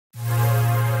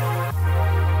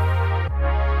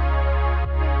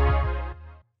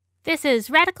This is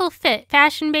Radical Fit,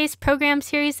 fashion-based program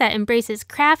series that embraces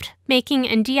craft, making,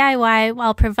 and DIY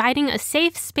while providing a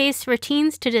safe space for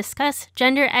teens to discuss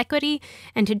gender equity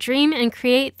and to dream and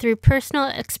create through personal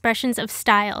expressions of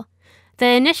style. The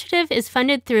initiative is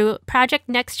funded through Project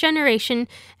Next Generation,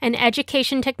 an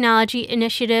education technology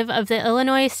initiative of the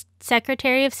Illinois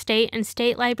Secretary of State and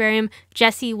State Librarian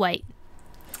Jesse White.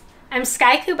 I'm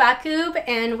Cubacub,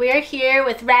 and we're here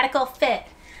with Radical Fit.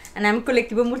 And I'm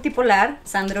Colectivo Multipolar,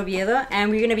 Sandra, Oviedo, and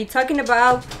we're going to be talking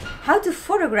about how to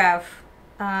photograph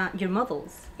your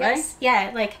models, right? Yes,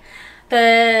 yeah, like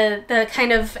the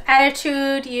kind of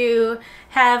attitude you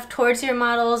have towards your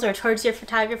models or towards your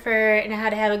photographer, and how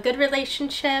to have a good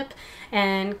relationship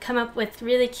and come up with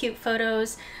really cute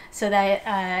photos so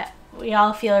that we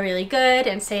all feel really good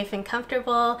and safe and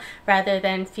comfortable, rather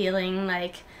than feeling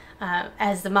like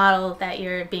as the model that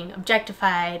you're being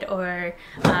objectified, or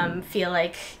feel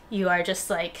like you are just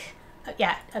like,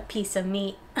 a piece of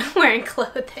meat wearing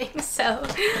clothing. So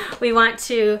we want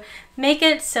to make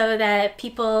it so that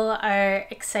people are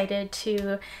excited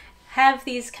to have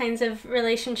these kinds of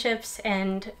relationships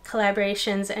and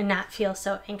collaborations and not feel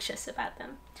so anxious about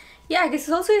them. Yeah, because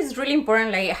also it's really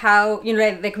important, like how,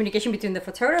 like the communication between the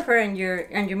photographer and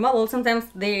your model. Sometimes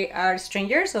they are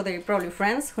strangers, or they're probably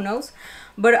friends, who knows.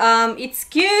 But it's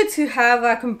good to have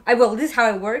well, this is how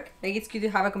I work. Like, it's good to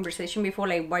have a conversation before,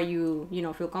 like what you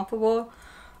feel comfortable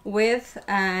with,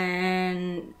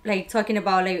 and like talking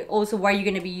about like also what you're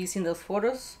gonna be using those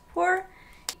photos for.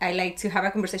 I like to have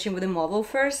a conversation with the model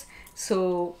first,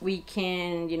 so we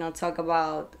can talk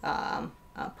about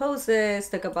poses,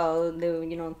 talk about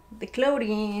the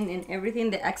clothing and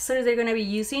everything, the accessories they're gonna be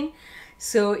using.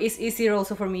 So it's easier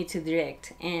also for me to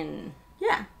direct, and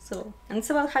and it's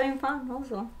about having fun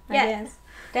also, I guess.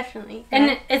 Definitely. Yeah.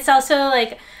 And it's also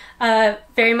like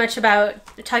very much about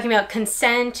talking about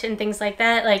consent and things like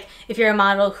that. Like, if you're a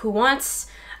model who wants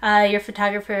your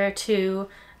photographer to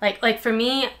like for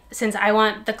me, since I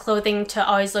want the clothing to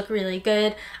always look really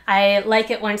good, I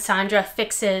like it when Sandra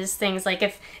fixes things. Like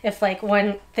if like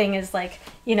one thing is like,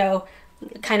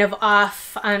 kind of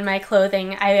off on my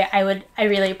clothing, I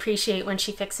really appreciate when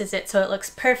she fixes it so it looks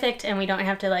perfect and we don't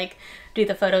have to like do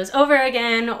the photos over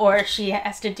again, or she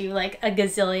has to do like a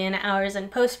gazillion hours in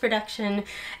post-production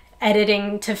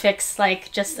editing to fix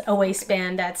like just a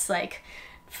waistband that's like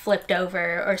flipped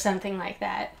over or something like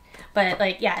that. But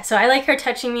like, so I like her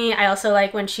touching me. I also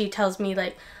like when she tells me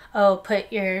like, oh, put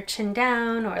your chin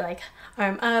down, or like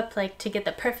arm up, like to get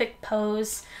the perfect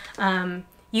pose.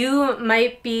 You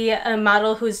might be a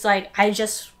model who's like, I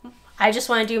just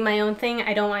want to do my own thing.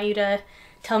 I don't want you to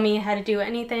tell me how to do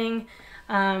anything.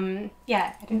 I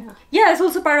don't know. Yeah, it's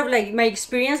also part of like my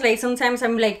experience. Like, sometimes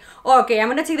I'm like, oh, okay, I'm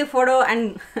gonna take the photo,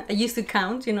 and I used to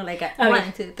count, like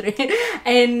 1, 2, 3,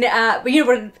 and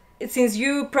but since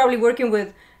you probably working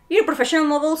with professional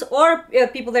models or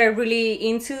people that are really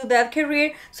into that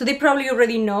career, so they probably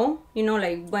already know,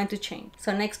 like when to change.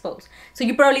 So next pose. So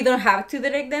you probably don't have to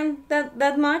direct them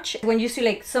that much. When you see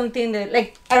like something that,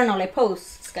 like, I don't know, like pose,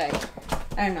 Sky.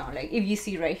 I don't know, like if you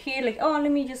see right here, like, oh,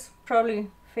 let me just probably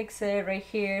fix it right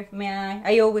here. May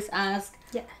I always ask.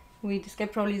 Yeah. This guy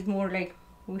probably is more like,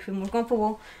 we feel more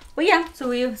comfortable. But yeah,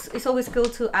 so it's always cool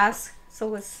to ask. It's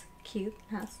always cute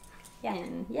to ask. Yeah.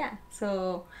 And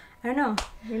so I don't know.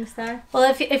 You're gonna start?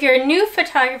 Well, if you're a new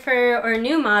photographer or a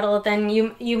new model, then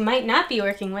you might not be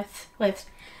working with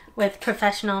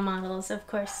professional models, of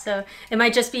course. So it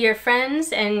might just be your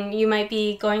friends, and you might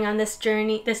be going on this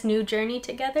new journey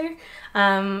together,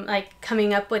 like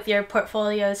coming up with your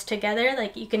portfolios together.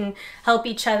 Like, you can help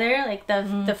each other. Like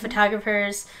the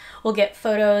photographers will get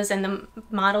photos, and the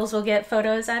models will get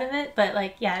photos out of it. But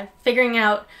like, figuring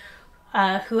out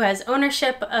who has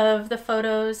ownership of the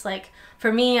photos. Like,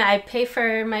 for me, I pay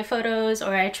for my photos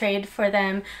or I trade for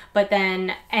them, but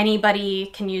then anybody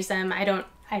can use them. I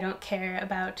don't care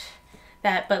about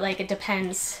that, but like, it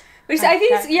depends. Which I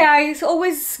think it's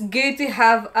always good to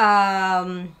have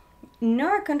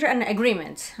not a contract, an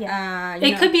agreement.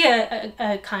 It could be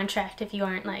a contract if you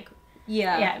aren't like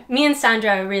me and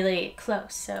Sandra are really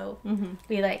close, so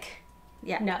we like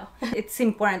no. It's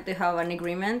important to have an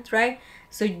agreement, right?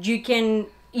 So you can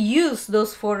use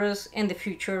those photos in the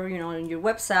future, on your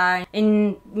website,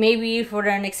 and maybe for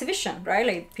an exhibition, right?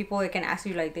 Like, people that can ask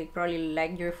you, like, they probably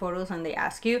like your photos and they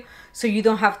ask you, so you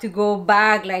don't have to go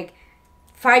back like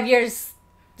 5 years,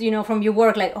 from your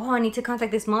work, like, oh, I need to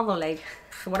contact this model. Like,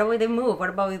 what about they move? What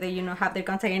about they, have their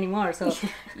contact anymore? So,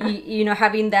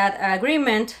 having that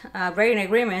agreement, writing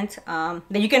agreement,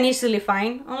 that you can easily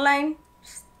find online,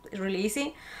 it's really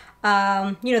easy.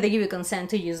 you know, they give you consent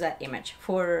to use that image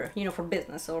for, you know, for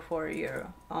business or for your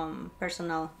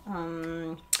personal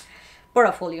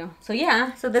portfolio. So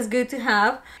yeah, so that's good to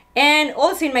have. And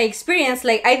also in my experience,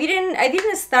 like I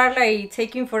didn't start like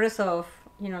taking photos of,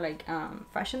 you know, like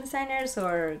fashion designers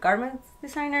or garment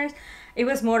designers. It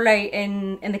was more like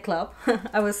in the club.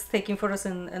 I was taking photos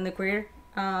in the queer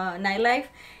nightlife,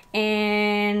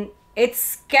 and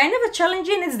it's kind of a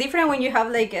challenging. It's different when you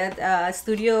have like a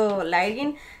studio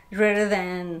lighting rather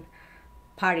than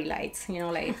party lights, you know,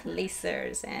 like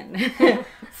lasers and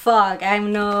fog.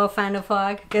 I'm no fan of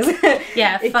fog because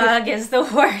yeah, fog is the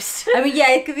worst. I mean,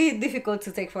 yeah, it could be difficult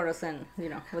to take photos and, you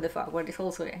know, with the fog, but it's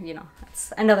also, you know,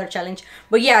 it's another challenge.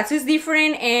 But yeah, so it's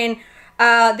different. And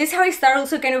this is how I start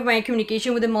also kind of my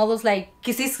communication with the models, like,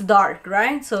 because it's dark,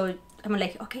 right? So I'm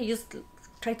like, okay, just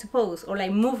try to pose, or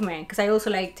like movement, because I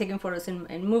also like taking photos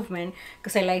in movement,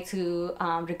 because I like to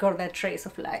record that trace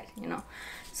of light, you know.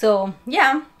 So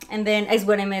yeah, and then is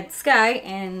when I met Sky,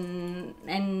 and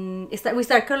we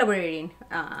start collaborating.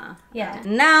 Yeah.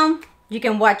 Now you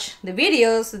can watch the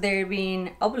videos they're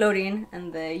being uploading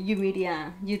on the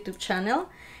YOUmedia YouTube channel,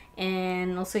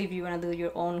 and also if you want to do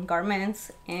your own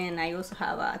garments. And I also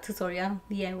have a tutorial,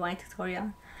 DIY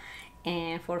tutorial,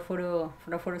 and for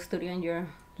a photo studio in your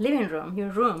living room, your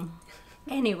room,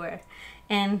 anywhere.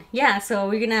 And yeah, so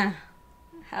we're gonna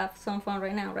have some fun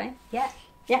right now, right?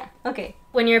 Yeah, okay.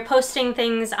 When you're posting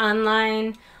things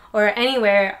online or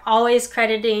anywhere, always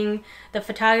crediting the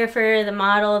photographer, the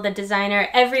model, the designer,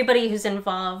 everybody who's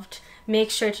involved. Make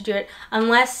sure to do it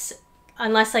unless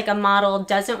like a model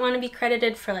doesn't want to be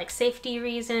credited for like safety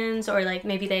reasons, or like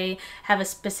maybe they have a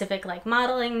specific like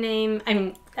modeling name. I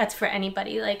mean, that's for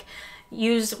anybody. Like,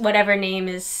 use whatever name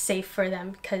is safe for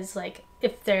them, because like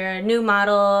if they're a new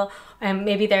model and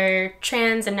maybe they're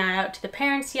trans and not out to the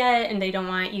parents yet, and they don't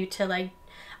want you to like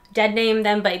dead name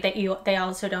them, but they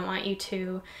also don't want you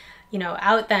to, you know,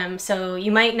 out them. So you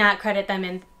might not credit them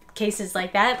in cases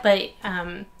like that,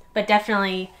 but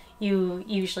definitely you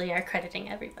usually are crediting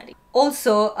everybody.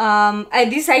 Also, I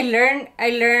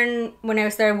learned when I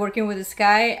started working with this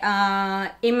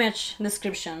guy, image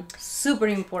description, super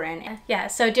important. Yeah,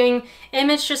 so doing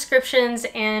image descriptions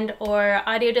and or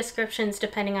audio descriptions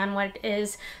depending on what it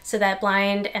is, so that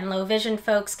blind and low vision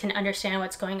folks can understand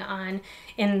what's going on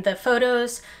in the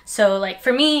photos. So like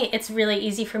for me, it's really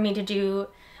easy for me to do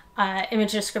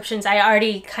image descriptions. I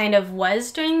already kind of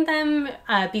was doing them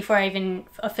before I even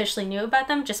officially knew about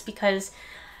them, just because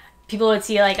people would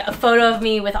see like a photo of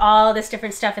me with all this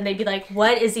different stuff and they'd be like,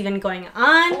 what is even going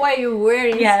on? Why are you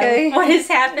wearing this? Yeah, what is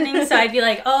happening? So I'd be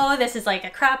like, oh, this is like a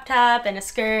crop top and a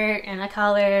skirt and a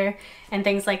collar and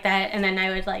things like that. And then I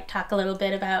would like talk a little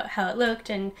bit about how it looked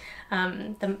and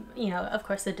the, you know, of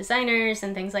course the designers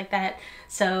and things like that.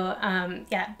 So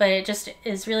yeah, but it just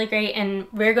is really great. And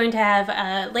we're going to have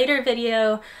a later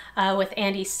video with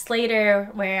Andy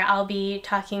Slater where I'll be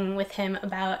talking with him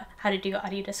about how to do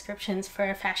audio descriptions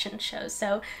for fashion shows.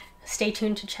 So stay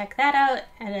tuned to check that out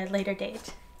at a later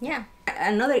date. Yeah.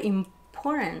 Another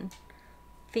important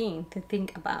thing to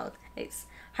think about is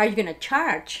how you're gonna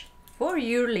charge for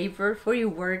your labor, for your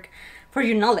work, for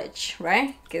your knowledge,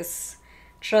 right? Because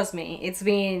trust me, it's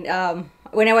been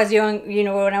when I was young, you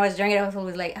know, when I was younger, I was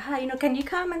always like, you know, can you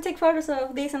come and take photos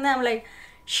of this and that? I'm like,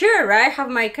 sure, right? I have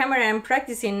my camera and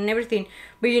practicing and everything,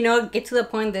 but you know, get to the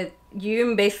point that you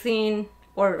investing,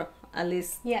 or at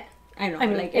least, yeah, I don't know, I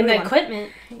mean, like in everyone, the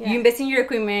equipment. Yeah. You invest in your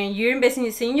equipment, you're investing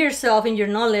in yourself, in your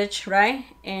knowledge, right?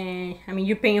 And I mean,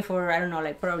 you're paying for, I don't know,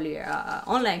 like probably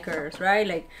online course, right?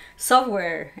 Like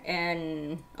software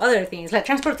and other things, like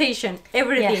transportation,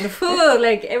 everything, food,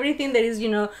 like everything that is, you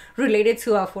know, related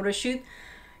to a photo shoot.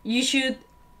 You should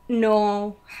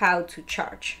know how to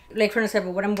charge. Like for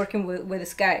example, when I'm working with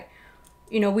this guy,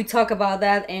 you know, we talk about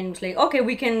that and it's like, okay,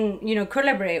 we can, you know,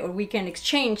 collaborate or we can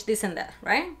exchange this and that,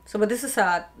 right? So, but this is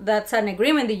that's an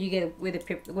agreement that you get with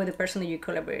the person that you're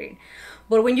collaborating.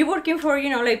 But when you're working for, you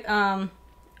know, like, I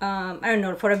don't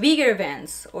know, for a bigger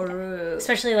events or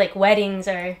especially like weddings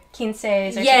or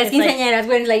quinceas. Or yes, quinceañeras,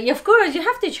 when like, of course you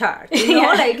have to charge, you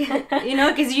know, like, you know,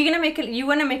 because you're gonna you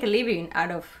want to make a living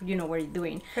out of, you know, what you're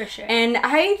doing. For sure. And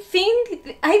I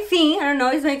think, I don't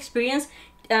know, it's my experience.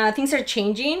 Things are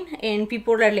changing and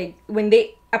people are like, when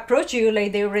they approach you,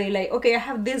 like they're really like, okay, I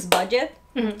have this budget.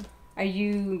 Mm-hmm. Are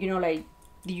you, you know, like,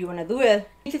 do you want to do it?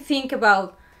 You need to think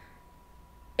about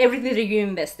everything that you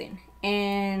invest in.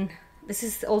 And this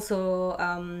is also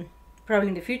probably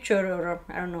in the future, or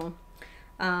I don't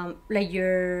know, like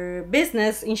your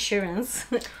business insurance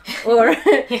or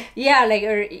yeah, like,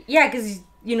 or yeah, because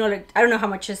you know, like, I don't know how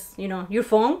much is, you know, your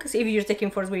phone, because if you're taking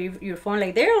photos with your phone,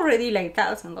 like, they're already like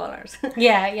 $1,000.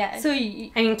 Yeah. So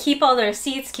I mean, keep all the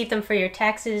receipts, keep them for your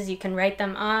taxes. You can write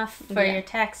them off for your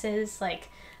taxes. Like,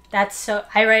 that's so,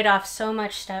 I write off so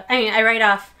much stuff. I mean, I write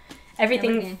off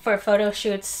everything for photo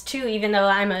shoots too, even though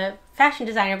I'm a fashion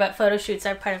designer, but photo shoots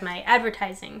are part of my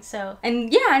advertising. So, and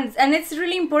it's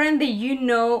really important that you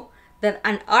know that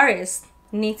an artist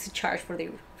needs to charge for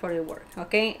the work,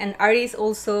 okay? An artist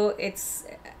also, it's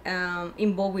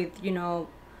involved with, you know,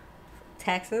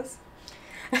 taxes.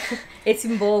 It's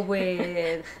involved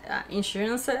with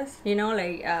insurances, you know,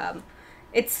 like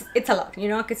it's a lot, you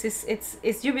know, because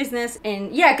it's your business.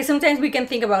 And yeah, because sometimes we can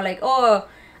think about like, oh,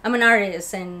 I'm an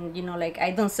artist, and you know, like, I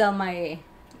don't sell my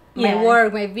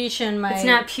work, my vision, it's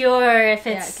not pure if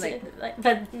it's, like,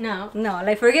 but no,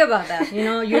 like, forget about that. You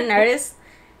know, you're an artist,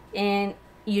 and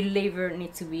your labor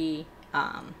needs to be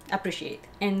appreciated,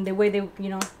 and the way they, you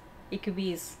know, it could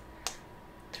be is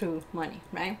through money,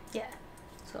 right? Yeah.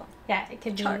 So yeah, it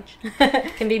could charge.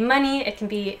 It can be money, it can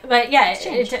be, but yeah,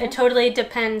 it totally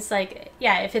depends. Like,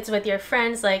 yeah, if it's with your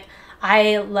friends, like,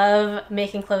 I love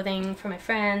making clothing for my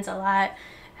friends a lot.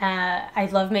 I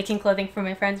love making clothing for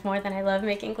my friends more than I love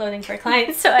making clothing for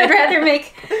clients. So I'd rather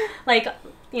make, like,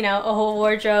 you know, a whole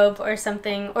wardrobe or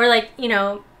something. Or, like, you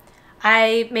know,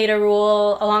 I made a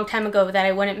rule a long time ago that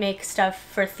I wouldn't make stuff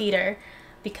for theater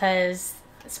because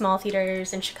small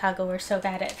theaters in Chicago were so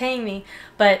bad at paying me.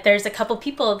 But there's a couple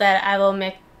people that I will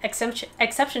make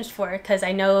exceptions for, because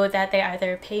I know that they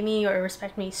either pay me or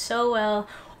respect me so well,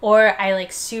 or I,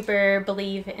 like, super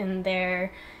believe in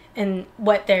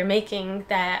what they're making,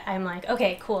 that I'm like,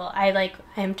 okay, cool,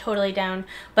 I'm totally down.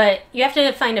 But you have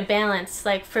to find a balance.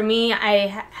 Like, for me,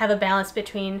 I have a balance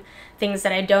between things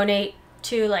that I donate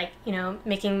to, like, you know,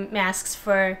 making masks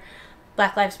for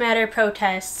Black Lives Matter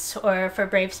protests, or for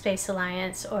Brave Space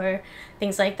Alliance, or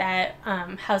things like that,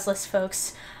 houseless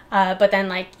folks. But then,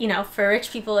 like, you know, for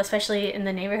rich people, especially in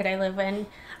the neighborhood I live in,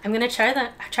 I'm gonna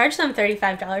charge them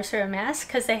 $35 for a mask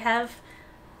because they have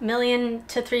 $1 million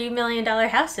to $3 million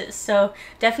houses. So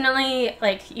definitely,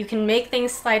 like, you can make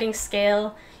things sliding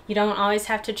scale. You don't always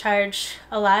have to charge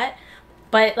a lot,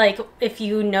 but, like, if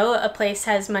you know a place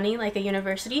has money, like a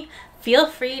university, feel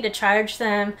free to charge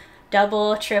them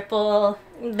double, triple,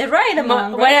 the right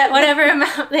amount, right? Whatever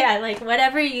amount, yeah, like,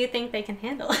 whatever you think they can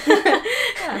handle.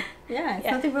 It's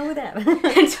nothing wrong with that.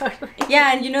 Totally.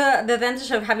 Yeah, and you know, the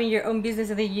advantage of having your own business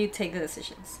is that you take the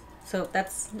decisions. So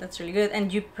that's really good,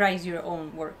 and you price your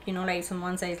own work. You know, like,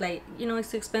 someone says, like, you know,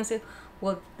 it's too expensive.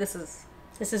 Well, this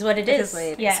is what it is.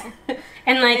 Yeah.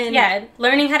 And, like,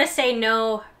 learning how to say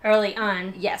no early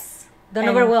on. Yes. Don't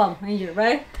overwhelm you,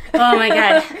 right? Oh my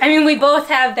God. I mean, we both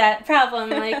have that problem.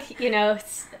 Like, you know,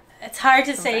 it's hard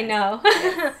to say no.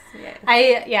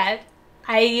 Yes.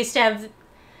 I used to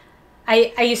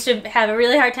have a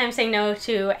really hard time saying no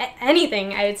to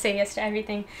anything. I would say yes to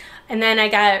everything. And then I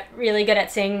got really good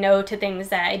at saying no to things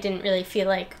that I didn't really feel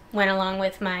like went along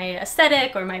with my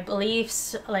aesthetic or my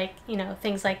beliefs, like, you know,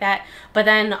 things like that. But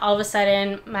then all of a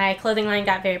sudden my clothing line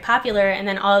got very popular, and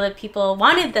then all the people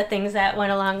wanted the things that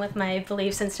went along with my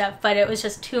beliefs and stuff, but it was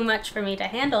just too much for me to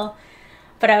handle.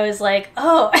 But I was like,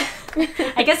 oh,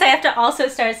 I guess I have to also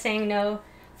start saying no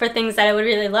for things that I would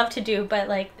really love to do. But,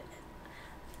 like,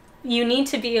 you need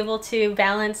to be able to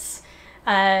balance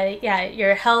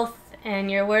your health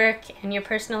and your work and your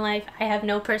personal life. I have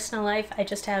no personal life. I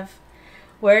just have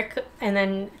work, and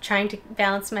then trying to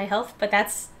balance my health, but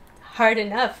that's hard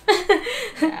enough.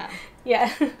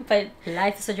 Yeah. But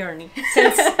life is a journey.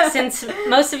 Since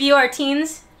most of you are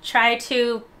teens, try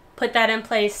to put that in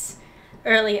place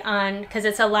early on, because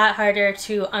it's a lot harder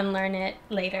to unlearn it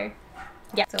later.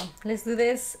 Yeah. So let's do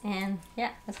this, and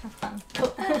let's have fun.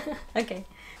 Cool. Okay.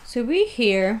 So we're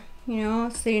here, you know,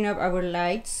 setting up our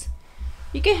lights.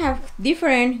 You can have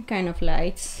different kind of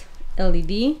lights,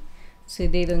 LED, so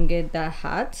they don't get that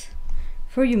hot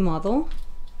for your model,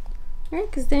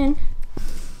 right? Because then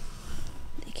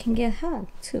they can get hot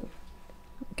too.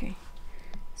 Okay,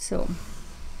 so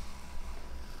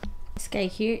this guy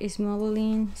here is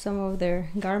modeling some of their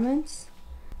garments.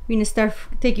 We're gonna start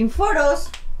taking photos.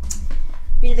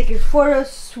 We're gonna take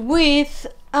photos with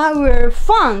our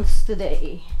phones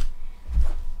today.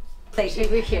 Like,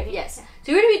 we're here, yes.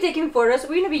 So we're going to be taking photos.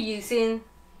 We're going to be using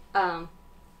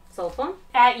cell phone.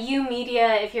 At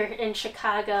YOUmedia, if you're in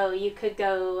Chicago, you could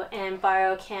go and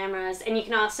borrow cameras. And you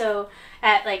can also,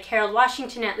 at, like, Harold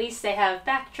Washington, at least, they have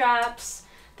backdrops,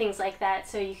 things like that.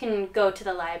 So you can go to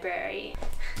the library.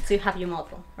 So you have your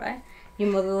model, right? Your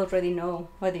model already know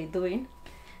what they're doing,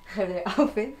 have their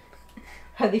outfit.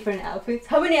 have different outfits.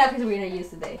 How many outfits are we gonna use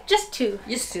today? Just 2.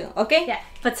 Just 2, okay? Yeah,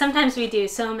 but sometimes we do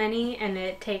so many and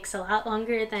it takes a lot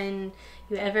longer than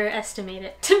you ever estimate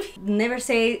it to be. Never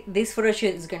say this photo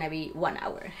shoot is gonna be 1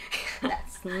 hour.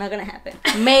 That's not gonna happen.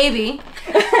 Maybe.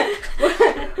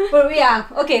 But yeah,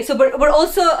 okay, so but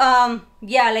also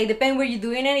yeah, like depending where you're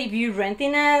doing it. If you're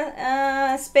renting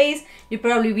a space, you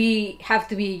probably have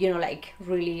to be, you know, like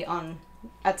really on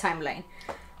a timeline.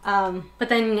 But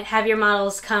then have your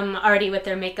models come already with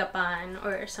their makeup on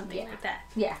or something like that.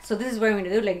 Yeah, so this is what I'm gonna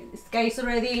do. Like this guy's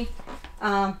already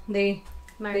they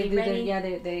do ready?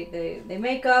 they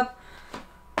makeup.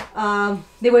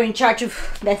 They were in charge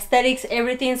of the aesthetics,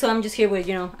 everything, so I'm just here with,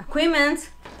 you know, equipment.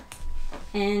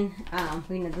 And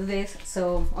we're gonna do this.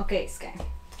 So okay, Sky.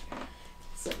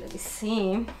 So let me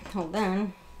see. Hold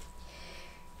on.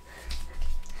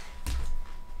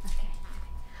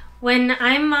 When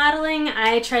I'm modeling,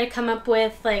 I try to come up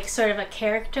with like sort of a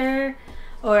character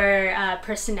or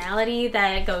personality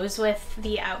that goes with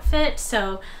the outfit.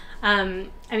 So, I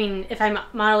mean, if I'm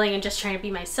modeling and just trying to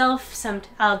be myself,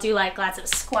 I'll do like lots of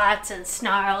squats and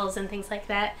snarls and things like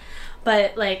that.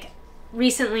 But like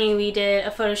recently we did a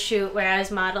photo shoot where I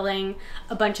was modeling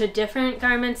a bunch of different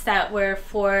garments that were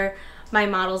for my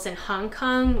models in Hong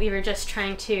Kong. We were just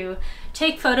trying to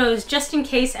take photos just in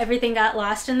case everything got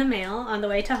lost in the mail on the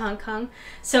way to Hong Kong.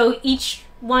 So each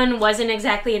one wasn't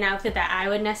exactly an outfit that I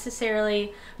would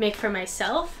necessarily make for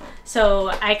myself. So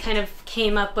I kind of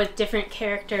came up with different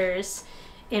characters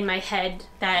in my head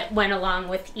that went along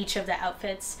with each of the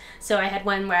outfits. So I had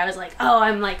one where I was like, oh,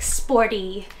 I'm like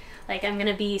sporty, like I'm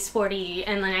gonna be sporty.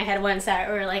 And then I had ones that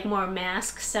were like more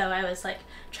masked. So I was like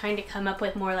trying to come up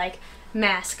with more like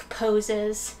mask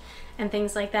poses and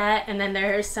things like that. And then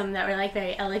there are some that were like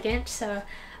very elegant, so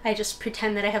I just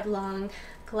pretend that I have long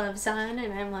gloves on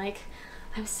and I'm like,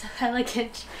 I'm so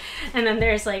elegant. And then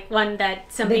there's like one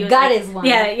that somebody the was goddess like, one.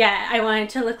 yeah, I wanted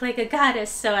to look like a goddess,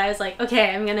 so I was like,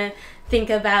 okay, I'm gonna think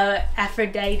about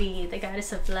Aphrodite, the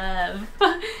goddess of love.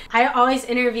 I always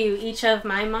interview each of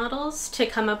my models to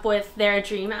come up with their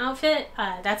dream outfit.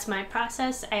 That's my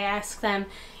process. I ask them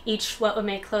each what would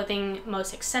make clothing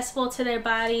most accessible to their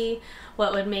body,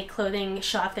 what would make clothing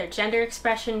show off their gender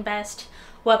expression best,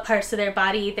 what parts of their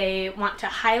body they want to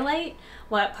highlight,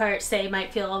 what parts they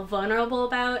might feel vulnerable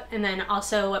about, and then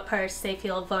also what parts they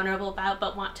feel vulnerable about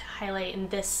but want to highlight in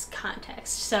this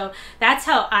context. So that's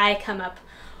how I come up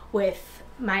with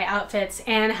my outfits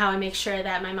and how I make sure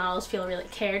that my models feel really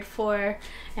cared for,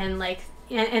 and like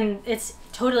and it's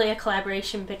totally a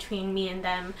collaboration between me and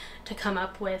them to come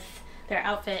up with their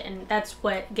outfit, and that's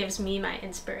what gives me my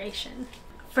inspiration.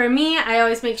 For me, I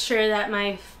always make sure that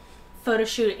my photo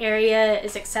shoot area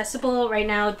is accessible. Right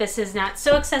now this is not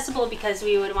so accessible because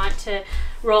we would want to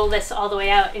roll this all the way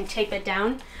out and tape it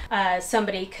down.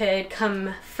 Somebody could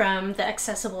come from the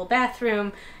accessible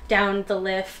bathroom down the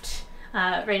lift.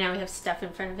 Right now we have stuff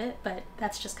in front of it, but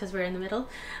that's just because we're in the middle.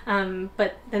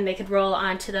 But then they could roll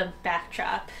onto the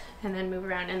backdrop and then move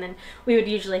around, and then we would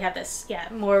usually have this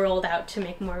more rolled out to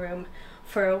make more room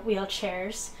for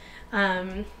wheelchairs.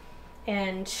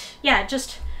 And yeah,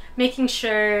 just making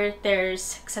sure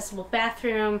there's accessible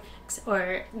bathroom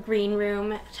or green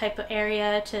room type of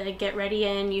area to get ready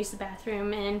in, use the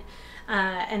bathroom in,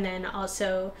 and then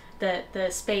also the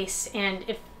space.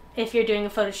 And if you're doing a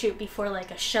photo shoot before like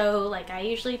a show like I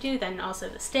usually do, then also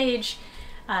the stage,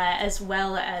 as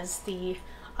well as the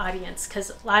audience,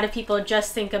 because a lot of people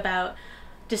just think about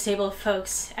disabled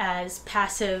folks as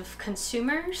passive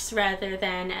consumers rather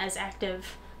than as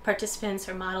active participants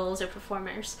or models or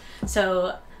performers.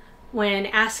 So when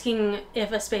asking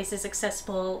if a space is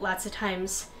accessible, lots of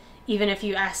times, even if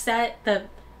you ask that, the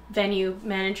venue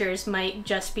managers might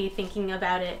just be thinking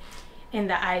about it in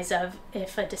the eyes of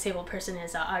if a disabled person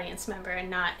is an audience member and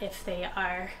not if they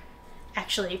are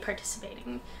actually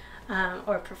participating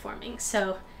or performing.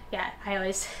 So yeah, I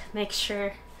always make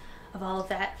sure of all of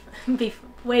that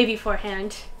way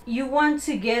beforehand. You want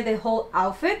to get the whole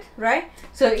outfit, right?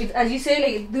 So if, as you say,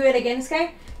 like, do it again,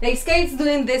 Sky. Like Sky's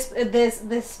doing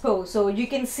this pose, so you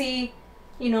can see,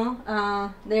 you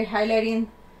know, they're highlighting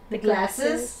the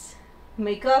glasses,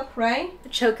 makeup, right? The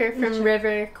choker from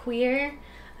River Queer,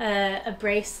 a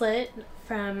bracelet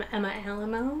from Emma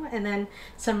Alamo, and then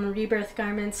some Rebirth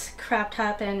Garments crop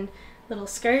top and little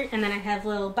skirt, and then I have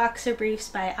little boxer briefs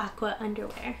by Aqua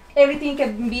Underwear. Everything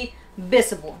can be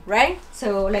visible, right?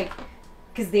 So like,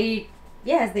 because they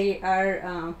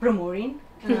are promoting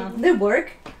their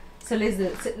work. So let's do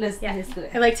it. Let's do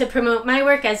it. I like to promote my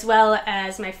work as well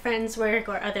as my friends' work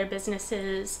or other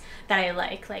businesses that I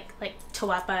like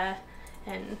Tawapa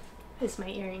and is my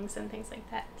earrings and things like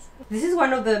that. So. This is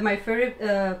one of my favorite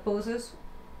poses.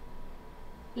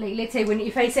 Like, let's say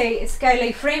if I say Sky,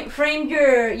 like frame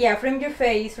your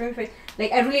face,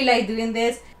 Like, I really like doing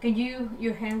this. Can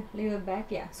your hand a little back?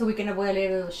 Yeah, so we can avoid a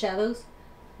little shadows.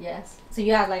 Yes. So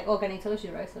you have like, oh, can I touch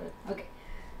you, right? So okay.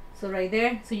 So right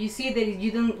there. So you see that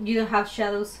you don't have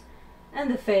shadows on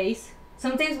the face.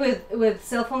 Sometimes with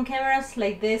cell phone cameras,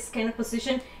 like this kind of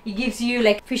position, it gives you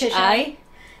like fish eye,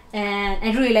 and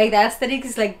I really like that aesthetic.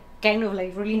 It's like kind of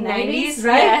like really 90s,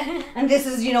 right? Yeah. And this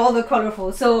is, you know, all the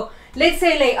colorful. So let's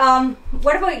say like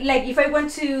what about like if I want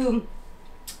to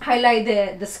highlight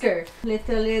the skirt, lift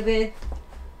it a little bit,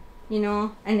 you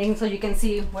know, and then so you can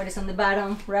see what is on the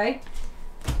bottom, right?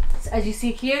 So as you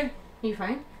see here, you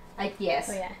find like, yes,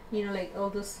 oh, yeah, you know, like all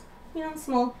those, you know,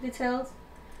 small details.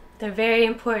 They're very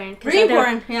important. Very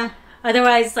important, yeah.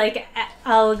 Otherwise, like,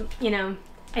 you know,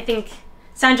 I think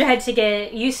Sandra had to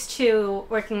get used to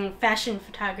working fashion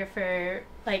photographer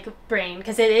like brain,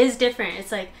 because it is different.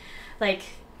 It's like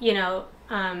you know,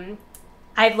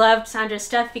 I've loved Sandra's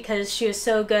stuff because she was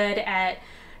so good at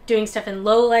doing stuff in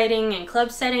low lighting and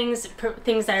club settings,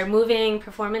 things that are moving,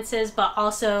 performances, but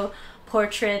also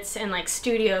portraits and like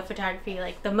studio photography,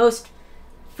 like the most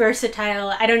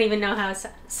versatile. I don't even know how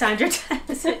Sandra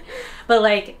does it, but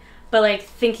like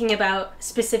thinking about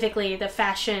specifically the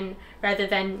fashion rather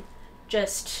than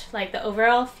just like the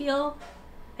overall feel.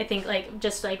 I think like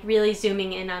just like really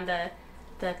zooming in on the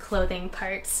clothing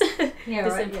parts yeah,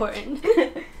 is right, important. Yeah.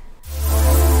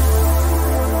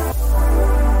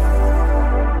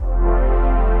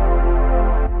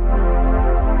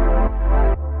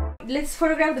 Let's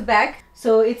photograph the back.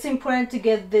 So it's important to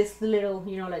get this little,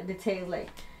 you know, like detail, like,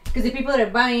 because the people that are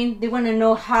buying, they want to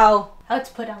know how it's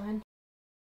put on.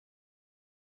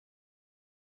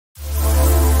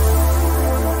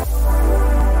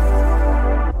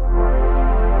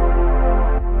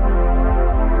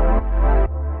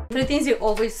 Three things you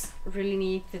always really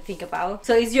need to think about.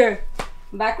 So is your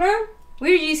background.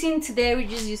 We're using today, we're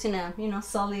just using a, you know,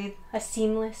 solid, a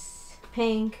seamless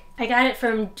pink. I got it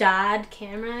from Jod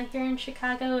Camera here in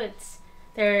Chicago.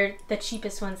 They're the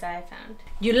cheapest ones that I found.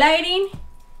 Your lighting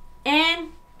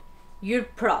and your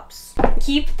props.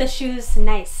 Keep the shoes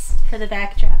nice for the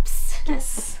backdrops.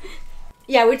 Yes.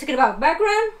 Yeah, we're talking about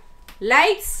background,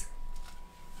 lights,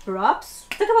 props.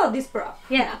 Talk about this prop.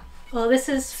 Yeah. Well, this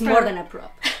is more than a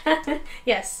prop.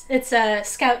 Yes, it's a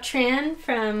Scout Tran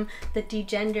from the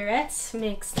Degenderettes.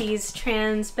 Makes these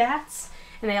trans bats,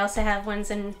 and they also have ones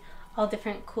in all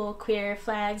different cool queer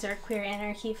flags or queer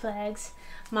anarchy flags,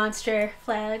 monster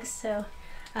flags. So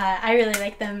I really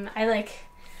like them. I like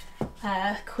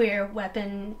queer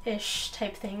weapon-ish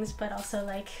type things, but also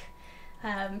like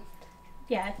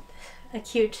yeah, a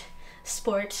cute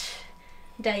sport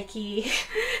dykey.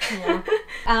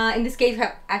 Yeah. In this case, you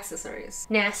have accessories.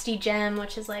 Nasty Gem,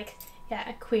 which is like, yeah,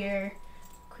 a queer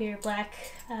black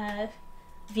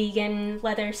vegan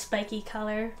leather spiky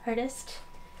collar artist.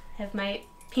 I have my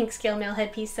pink scale mail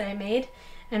headpiece that I made,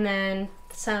 and then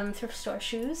some thrift store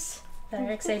shoes that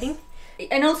are exciting.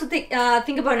 And also think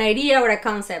about an idea or a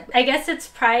concept. I guess it's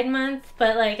Pride Month,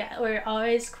 but like we're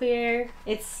always queer.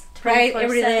 It's Pride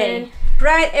every day.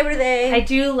 Pride every day. I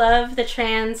do love the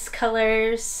trans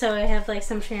colors, so I have like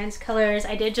some trans colors.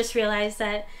 I did just realize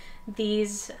that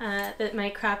these that my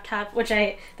crop top,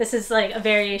 this is like a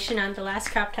variation on the last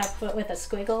crop top, but with a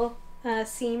squiggle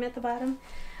seam at the bottom.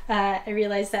 I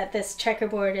realized that this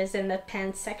checkerboard is in the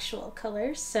pansexual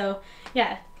colors, so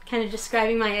yeah, kind of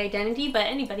describing my identity, but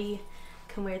anybody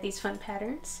can wear these fun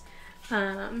patterns.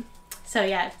 So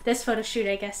yeah, this photo shoot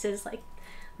I guess is like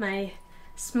my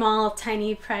small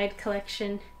tiny pride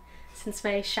collection since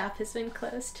my shop has been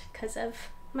closed because of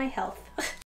my health.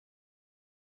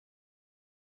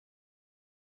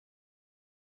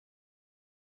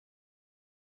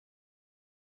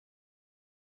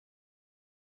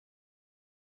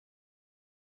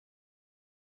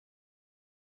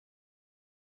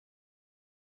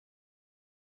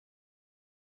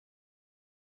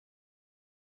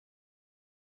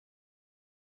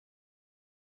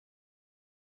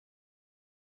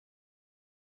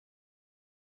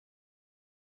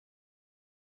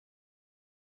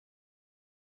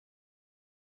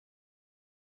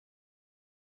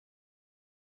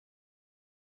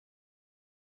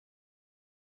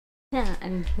 Yeah,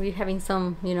 and we're having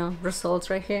some, you know, results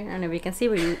right here, and if you can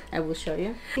see, I will show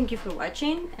you. Thank you for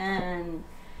watching, and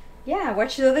yeah,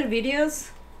 watch the other videos.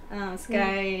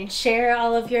 Sky, share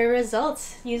all of your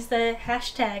results. Use the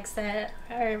hashtags that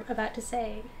are about to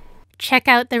say. Check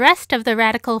out the rest of the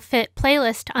Radical Fit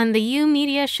playlist on the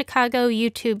YOUmediaChicago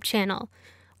YouTube channel.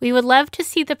 We would love to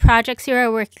see the projects you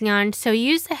are working on, so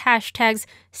use the hashtags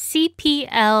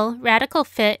CPL Radical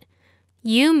Fit,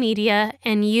 YOUmedia,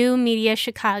 and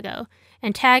YOUmediaChicago,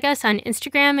 and tag us on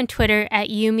Instagram and Twitter at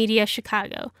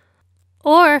YOUmediaChicago.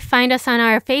 Or find us on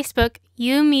our Facebook,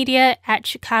 YOUmedia at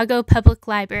Chicago Public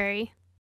Library.